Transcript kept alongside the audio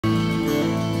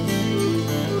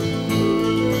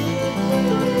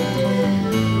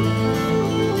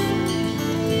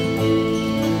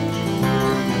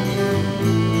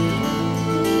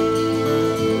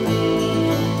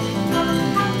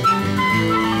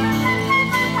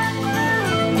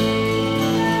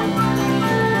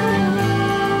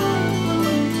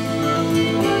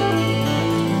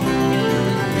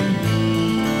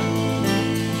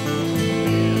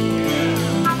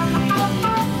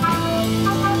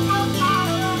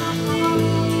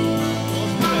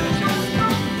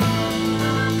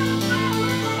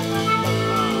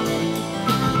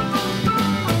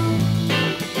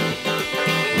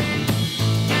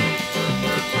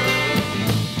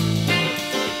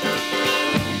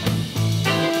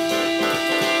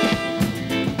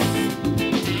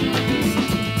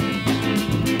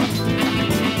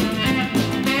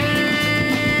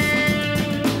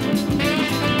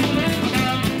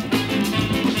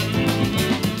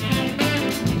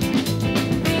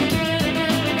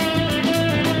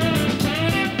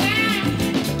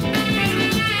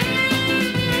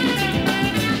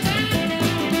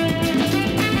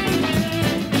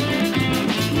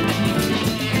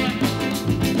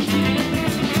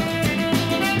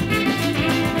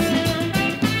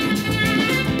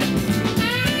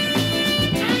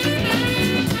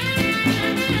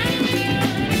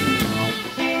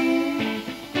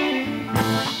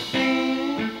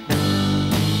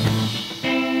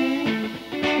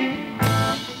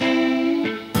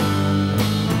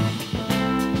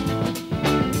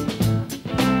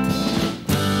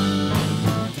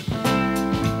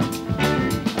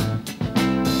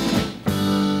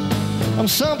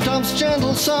sometimes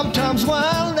gentle, sometimes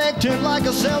wild, acting like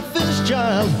a selfish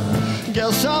child.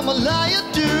 Guess I'm a liar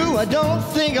too, I don't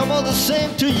think I'm all the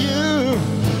same to you.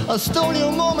 I stole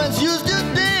your moments, used your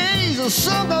days, I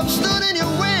sometimes stood in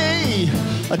your way.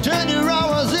 I turned your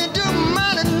hours into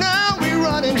mine and now we're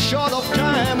running short of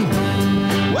time.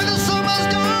 When the summer's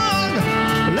gone,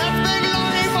 left me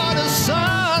longing for the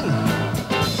sun.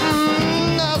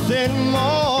 Nothing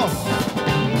more.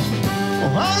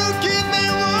 How to keep me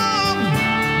warm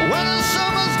when the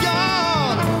summer's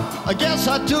gone? I guess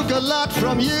I took a lot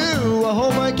from you, I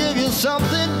hope I gave you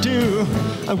something too.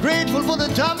 I'm grateful for the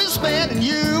time we spent and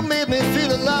you made me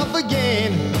feel alive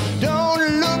again. Don't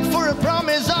look for a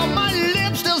promise on my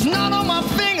lips, there's none on my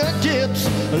fingertips.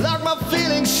 Like my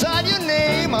feelings inside your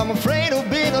name, I'm afraid of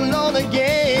being alone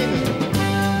again.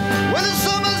 When the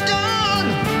summer's gone,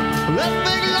 left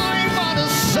me longing for the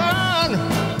sun.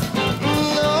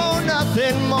 No,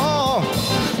 nothing more.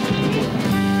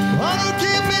 How to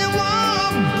keep me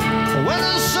warm when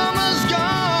the summer's gone.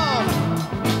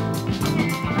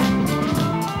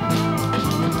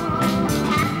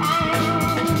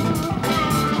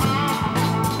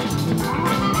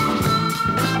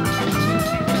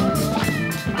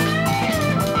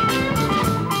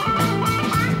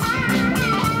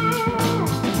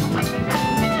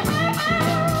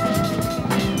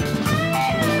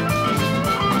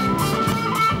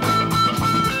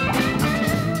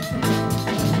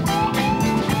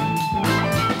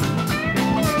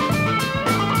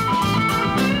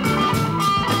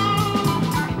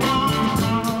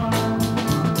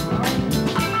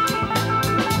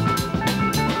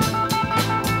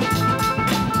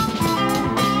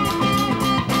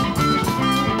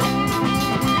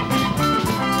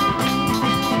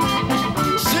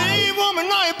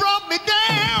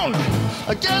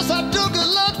 I guess I took a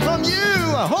lot from you,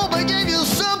 I hope I gave you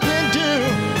something too.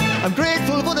 I'm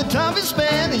grateful for the time we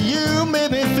spent, you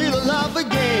made me feel alive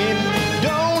again.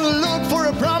 Don't look for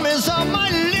a promise on my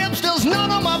lips, there's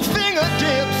none on my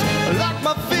fingertips. Like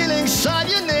my feelings inside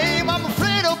your name, I'm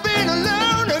afraid of being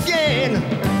alone again.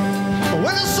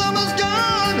 When the summer's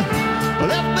gone,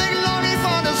 left me longing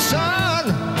for the sun.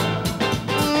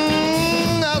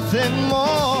 Nothing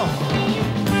more.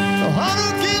 How to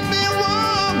keep me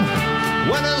warm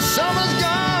when the summer's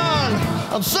gone?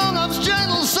 I'm sometimes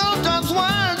gentle, sometimes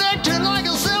wild, acting like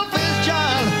a selfish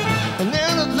child. And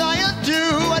then a liar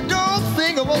too, I don't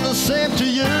think I was the same to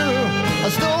you. I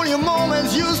stole your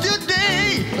moments, used your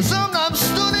day, I sometimes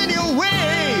stood in your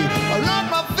way. I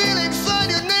locked my feelings inside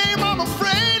your name, I'm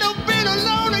afraid of being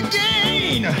alone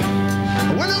again.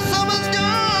 When the